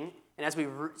finding, and as we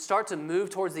start to move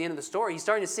towards the end of the story, he's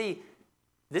starting to see,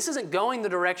 this isn't going the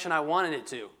direction I wanted it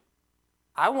to.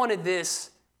 I wanted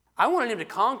him to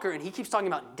conquer, and he keeps talking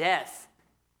about death.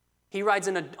 He rides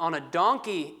on a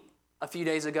donkey a few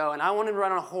days ago, and I want him to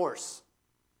ride on a horse.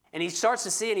 And he starts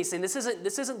to see it, and he's saying, this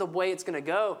isn't the way it's going to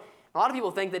go. A lot of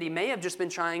people think that he may have just been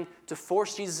trying to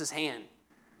force Jesus' hand.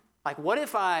 Like, what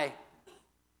if I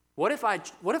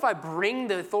bring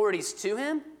the authorities to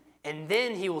him, and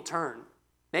then he will turn?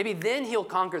 Maybe then he'll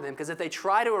conquer them, because if they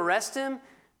try to arrest him,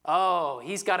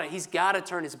 he's got to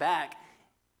turn his back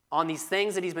on these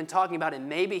things that he's been talking about, and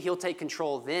maybe he'll take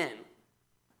control then.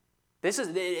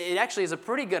 It actually is a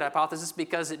pretty good hypothesis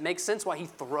because it makes sense why he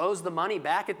throws the money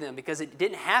back at them, because it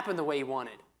didn't happen the way he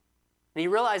wanted. And he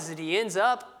realizes that he ends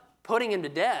up putting him to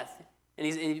death. And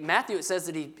in Matthew, it says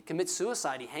that he commits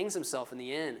suicide. He hangs himself in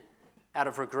the end out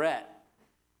of regret.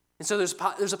 And so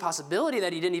there's a possibility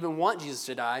that he didn't even want Jesus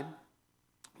to die,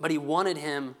 but he wanted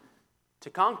him to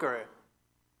conquer.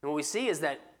 And what we see is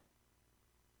that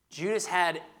Judas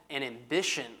had an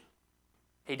ambition,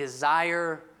 a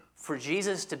desire for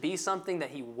Jesus to be something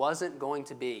that he wasn't going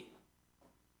to be.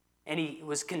 And he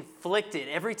was conflicted.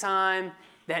 Every time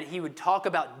that he would talk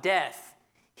about death,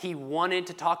 he wanted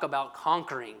to talk about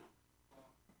conquering.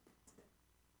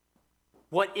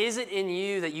 What is it in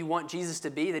you that you want Jesus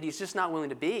to be that he's just not willing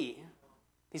to be?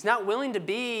 He's not willing to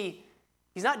be,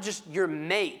 he's not just your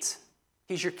mate,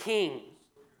 he's your king.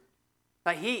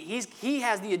 Like he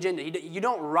has the agenda. You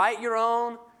don't write your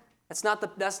own. That's not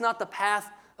the path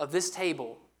of this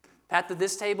table. The path of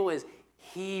this table is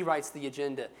he writes the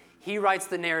agenda. He writes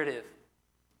the narrative.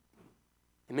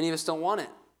 And many of us don't want it.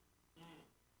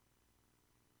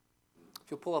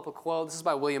 If you'll pull up a quote, this is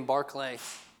by William Barclay.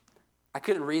 I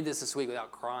couldn't read this week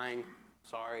without crying.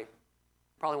 Sorry.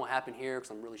 Probably won't happen here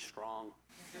because I'm really strong.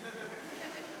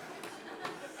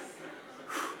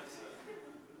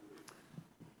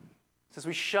 It says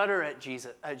we shudder at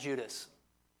Judas.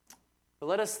 But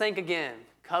let us think again.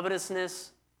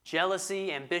 Covetousness,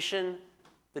 jealousy, ambition,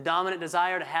 the dominant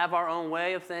desire to have our own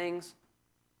way of things.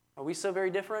 Are we so very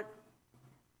different?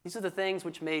 These are the things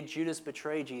which made Judas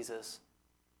betray Jesus.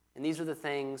 And these are the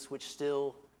things which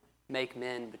still make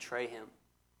men betray him.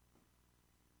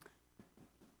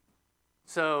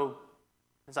 So,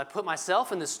 as I put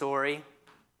myself in this story,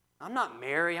 I'm not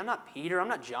Mary, I'm not Peter, I'm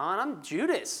not John, I'm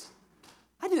Judas.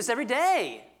 I do this every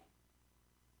day.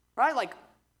 Right? Like,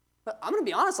 I'm going to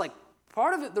be honest, like,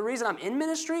 part of it, the reason I'm in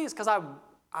ministry is because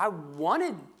I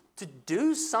wanted to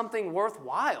do something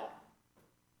worthwhile.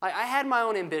 I had my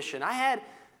own ambition.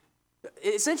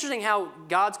 It's interesting how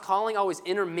God's calling always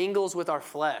intermingles with our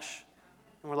flesh.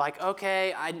 And we're like,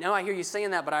 okay, I know I hear you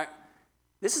saying that, but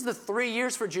this is the 3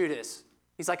 years for Judas.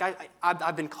 He's like,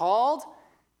 I've been called,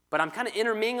 but I'm kind of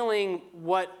intermingling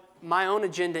what my own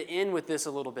agenda in with this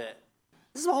a little bit.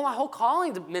 This is my whole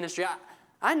calling to ministry.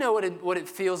 I know what it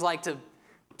feels like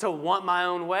to want my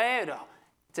own way,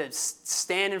 to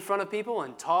stand in front of people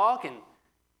and talk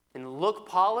and look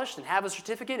polished and have a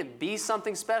certificate and be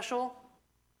something special.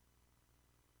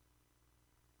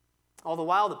 All the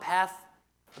while, the path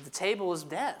of the table is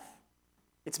death.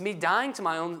 It's me dying to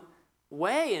my own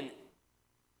way.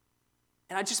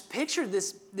 And I just pictured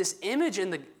this image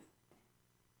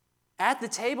at the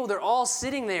table. They're all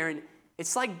sitting there, and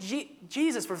it's like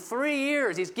Jesus for 3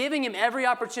 years. He's giving him every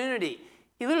opportunity.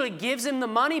 He literally gives him the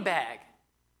money bag.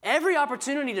 Every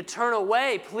opportunity to turn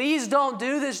away. Please don't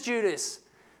do this, Judas.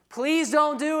 Please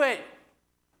don't do it.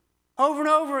 over and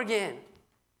over again.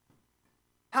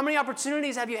 How many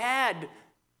opportunities have you had?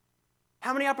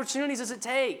 How many opportunities does it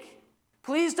take?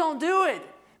 Please don't do it.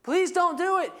 Please don't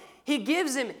do it. He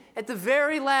gives him at the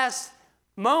very last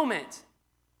moment.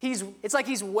 It's like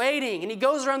he's waiting, and he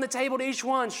goes around the table to each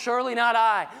one. Surely not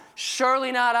I.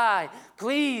 Surely not I.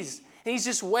 Please. And he's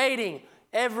just waiting,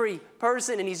 every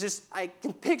person, and I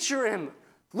can picture him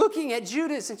looking at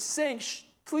Judas and saying,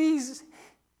 please,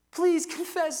 please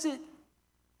confess it.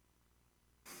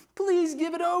 Please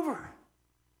give it over.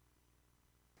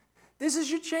 This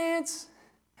is your chance.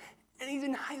 And he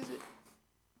denies it.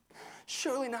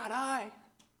 Surely not I.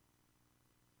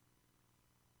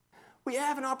 We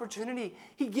have an opportunity.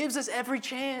 He gives us every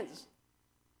chance.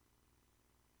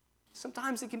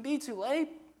 Sometimes it can be too late.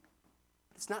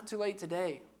 It's not too late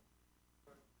today.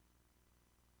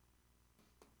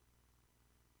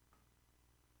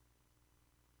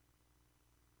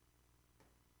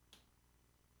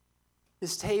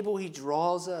 This table, he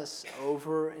draws us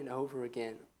over and over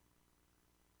again.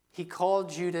 He called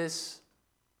Judas.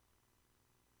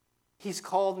 He's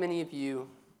called many of you.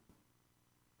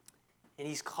 And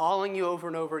he's calling you over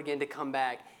and over again to come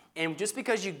back. And just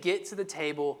because you get to the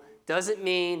table doesn't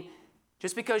mean,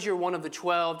 just because you're one of the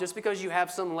 12, just because you have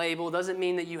some label, doesn't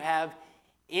mean that you have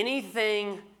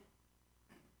anything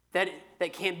that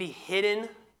can't be hidden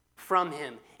from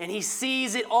him. And he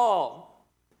sees it all.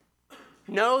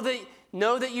 Know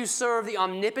that you serve the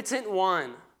omnipotent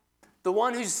one, the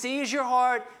one who sees your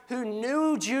heart, who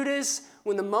knew Judas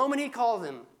when the moment he called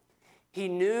him. He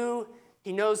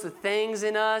knows the things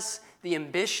in us, the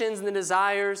ambitions and the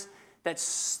desires that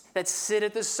sit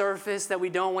at the surface that we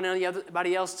don't want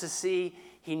anybody else to see.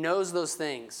 He knows those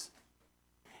things.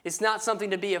 It's not something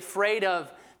to be afraid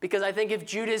of, because I think if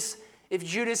Judas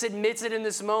admits it in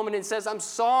this moment and says, I'm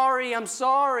sorry,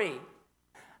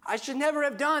 I should never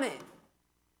have done it.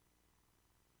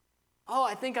 Oh,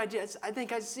 I think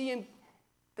I see him.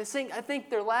 I think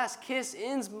their last kiss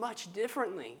ends much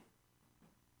differently.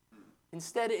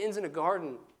 Instead, it ends in a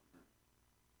garden.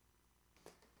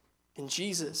 And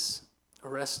Jesus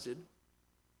arrested.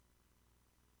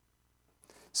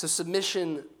 So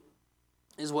submission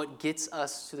is what gets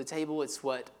us to the table. It's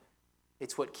what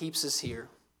keeps us here.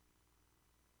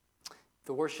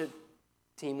 The worship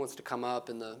team wants to come up,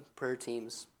 and the prayer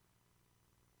teams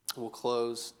will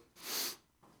close.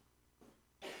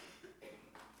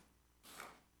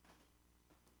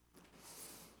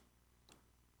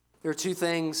 There are two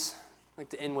things I'd like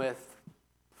to end with,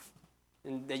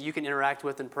 and that you can interact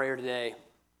with in prayer today.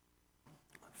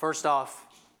 First off,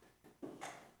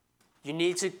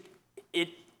 today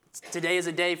is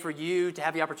a day for you to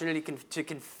have the opportunity to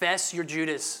confess your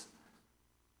Judas.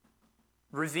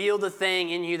 Reveal the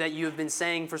thing in you that you have been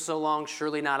saying for so long,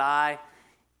 surely not I.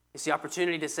 It's the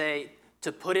opportunity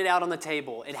to put it out on the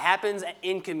table. It happens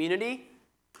in community.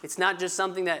 It's not just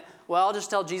something that, I'll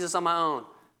just tell Jesus on my own.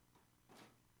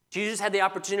 Jesus had the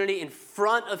opportunity in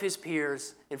front of his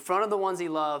peers, in front of the ones he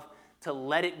loved, to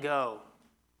let it go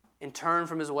and turn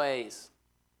from his ways.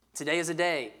 Today is a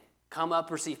day. Come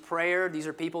up, receive prayer. These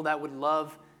are people that would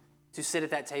love to sit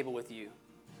at that table with you.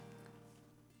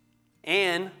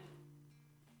 And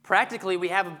practically, we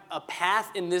have a path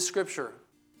in this scripture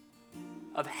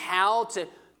of how to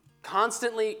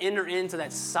constantly enter into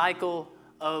that cycle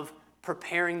of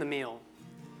preparing the meal.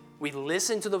 We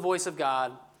listen to the voice of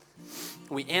God.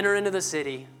 We enter into the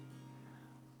city.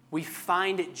 We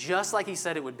find it just like he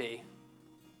said it would be.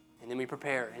 And then we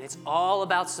prepare. And it's all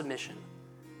about submission.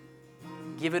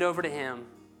 Give it over to him.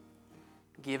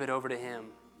 Give it over to him.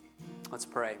 Let's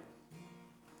pray.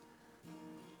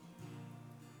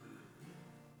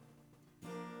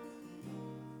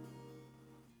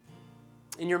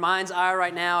 In your mind's eye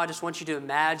right now, I just want you to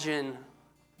imagine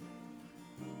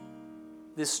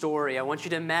this story. I want you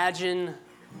to imagine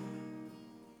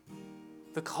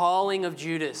the calling of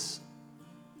Judas.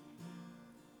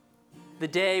 The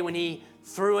day when he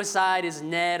threw aside his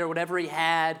net or whatever he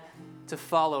had to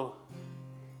follow.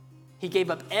 He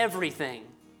gave up everything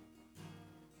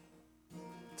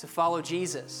to follow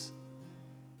Jesus.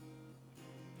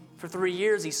 For 3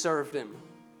 years he served him.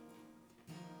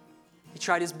 He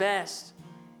tried his best.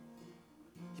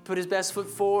 He put his best foot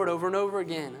forward over and over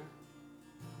again.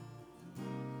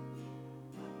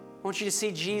 I want you to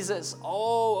see Jesus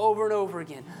all over and over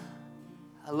again.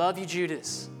 I love you,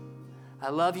 Judas.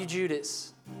 I love you,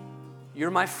 Judas.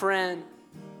 You're my friend.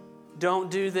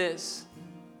 Don't do this.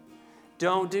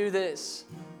 Don't do this.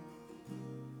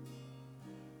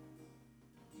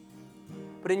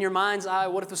 But in your mind's eye,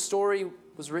 what if the story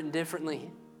was written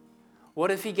differently? What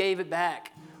if he gave it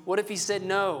back? What if he said,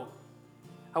 no,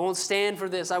 I won't stand for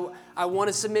this. I want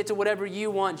to submit to whatever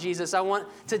you want, Jesus. I want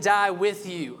to die with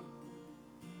you.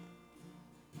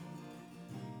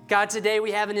 God, today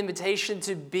we have an invitation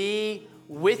to be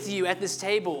with you at this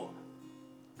table.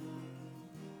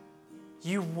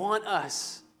 You want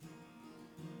us.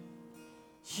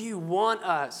 You want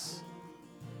us.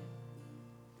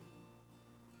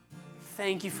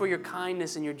 Thank you for your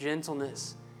kindness and your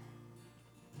gentleness.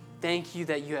 Thank you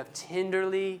that you have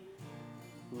tenderly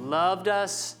loved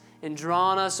us and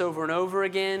drawn us over and over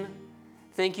again.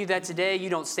 Thank you that today you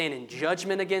don't stand in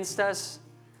judgment against us,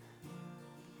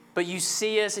 but you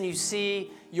see us and you see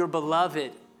your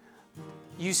beloved.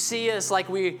 You see us like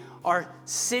we are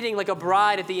sitting like a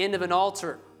bride at the end of an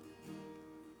altar.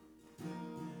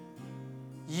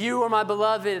 You are my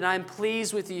beloved, and I'm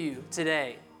pleased with you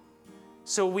today.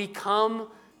 So we come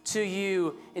to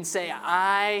you and say,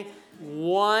 I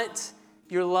want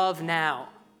your love now.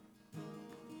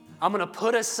 I'm going to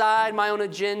put aside my own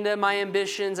agenda, my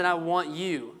ambitions, and I want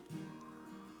you.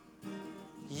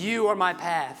 You are my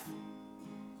path.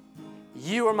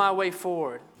 You are my way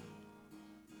forward.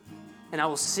 And I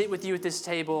will sit with you at this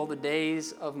table all the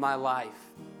days of my life.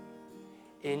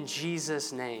 In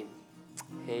Jesus' name,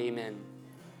 amen.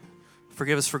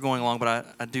 Forgive us for going long, but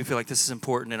I do feel like this is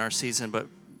important in our season. But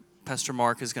Pastor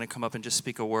Mark is going to come up and just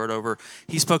speak a word over.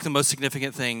 He spoke the most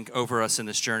significant thing over us in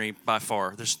this journey by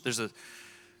far. There's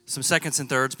some seconds and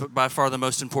thirds, but by far the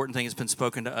most important thing has been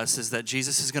spoken to us is that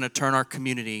Jesus is going to turn our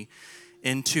community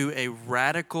into a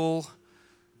radical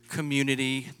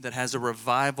community that has a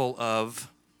revival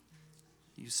of,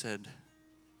 you said,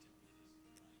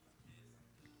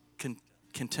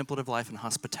 contemplative life and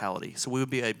hospitality. So we would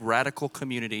be a radical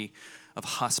community of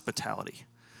hospitality.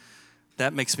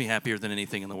 That makes me happier than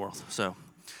anything in the world. So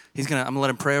I'm going to let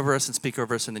him pray over us and speak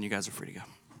over us, and then you guys are free to go.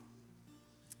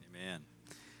 Amen.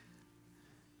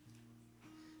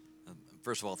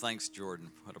 First of all, thanks,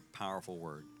 Jordan. What a powerful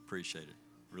word. Appreciate it.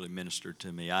 Really ministered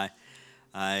to me.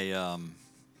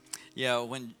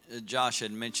 When Josh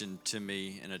had mentioned to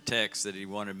me in a text that he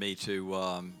wanted me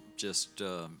to just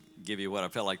give you what I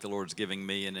felt like the Lord's giving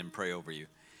me and then pray over you.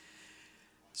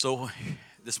 So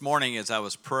this morning as I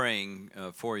was praying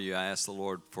for you, I asked the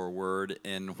Lord for a word,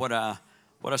 and what I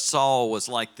saw was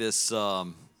like this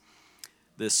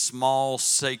small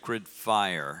sacred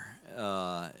fire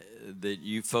that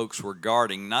you folks were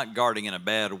guarding, not guarding in a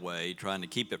bad way, trying to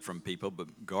keep it from people,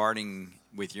 but guarding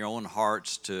with your own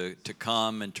hearts to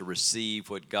come and to receive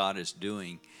what God is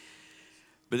doing.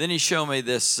 But then he showed me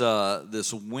this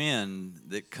wind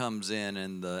that comes in,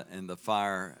 and the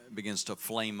fire begins to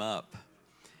flame up.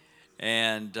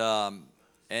 And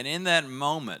in that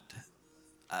moment,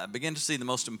 I began to see the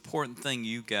most important thing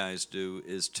you guys do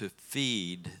is to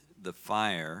feed the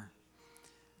fire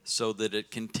so that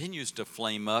it continues to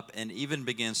flame up and even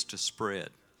begins to spread.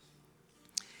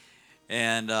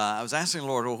 And I was asking the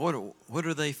Lord, well, what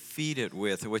do they feed it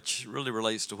with? Which really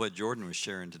relates to what Jordan was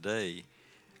sharing today.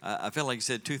 I felt like he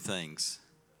said two things.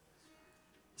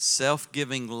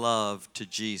 Self-giving love to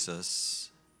Jesus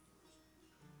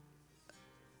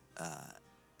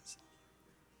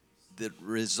that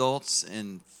results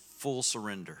in full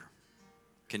surrender,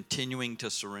 continuing to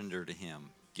surrender to Him,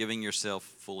 giving yourself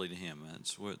fully to Him.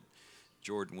 That's what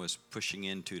Jordan was pushing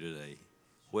into today.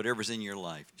 Whatever's in your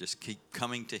life, just keep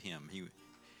coming to Him.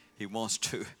 He wants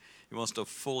to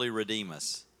fully redeem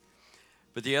us.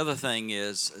 But the other thing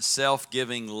is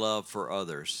self-giving love for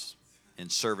others in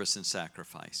service and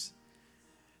sacrifice.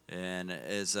 And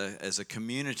as a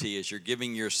community, as you're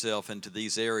giving yourself into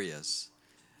these areas,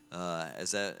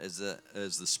 as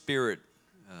the Spirit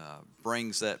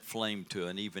brings that flame to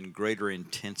an even greater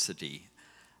intensity,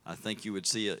 I think you would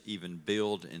see it even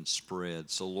build and spread.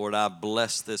 So, Lord, I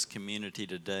bless this community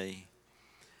today.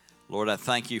 Lord, I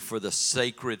thank you for the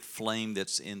sacred flame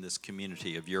that's in this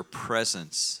community, of your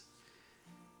presence,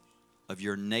 of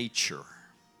your nature,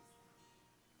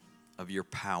 of your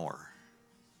power.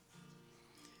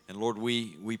 And Lord,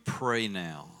 we pray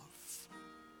now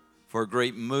for a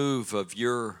great move of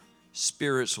your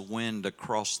Spirit's wind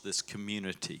across this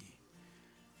community.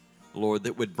 Lord,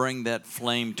 that would bring that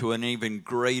flame to an even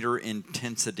greater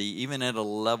intensity, even at a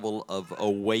level of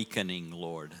awakening,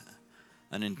 Lord.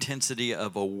 An intensity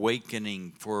of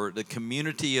awakening for the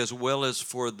community as well as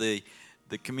for the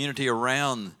community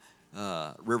around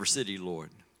River City,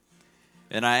 Lord.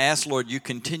 And I ask, Lord, you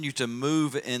continue to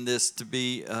move in this to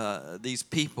be these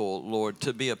people, Lord,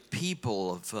 to be a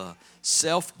people of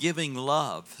self-giving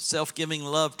love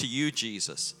to you,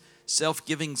 Jesus,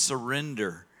 self-giving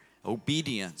surrender,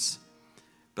 obedience,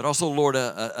 but also, Lord,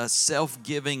 a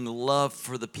self-giving love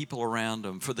for the people around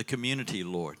them, for the community,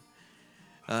 Lord.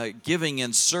 giving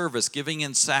in service, giving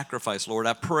in sacrifice, Lord.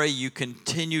 I pray you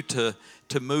continue to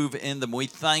move in them. We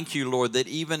thank you, Lord, that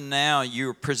even now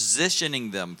you're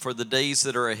positioning them for the days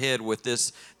that are ahead with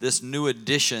this new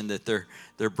addition that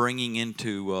they're bringing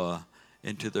into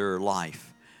their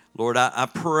life. Lord, I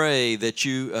pray that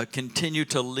you continue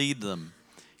to lead them,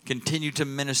 continue to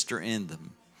minister in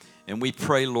them. And we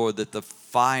pray, Lord, that the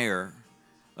fire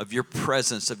of your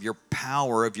presence, of your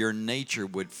power, of your nature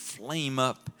would flame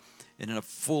up in a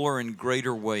fuller and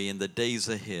greater way in the days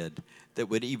ahead that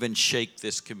would even shake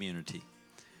this community.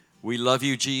 We love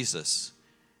you, Jesus.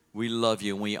 We love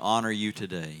you and we honor you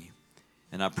today.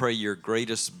 And I pray your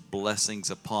greatest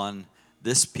blessings upon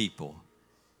this people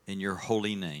in your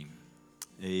holy name.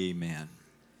 Amen.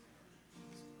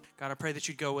 God, I pray that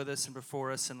you'd go with us and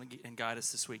before us and guide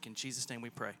us this week. In Jesus' name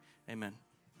we pray. Amen.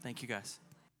 Thank you, guys.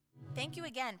 Thank you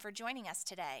again for joining us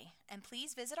today, and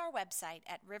please visit our website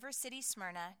at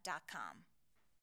rivercitysmyrna.com.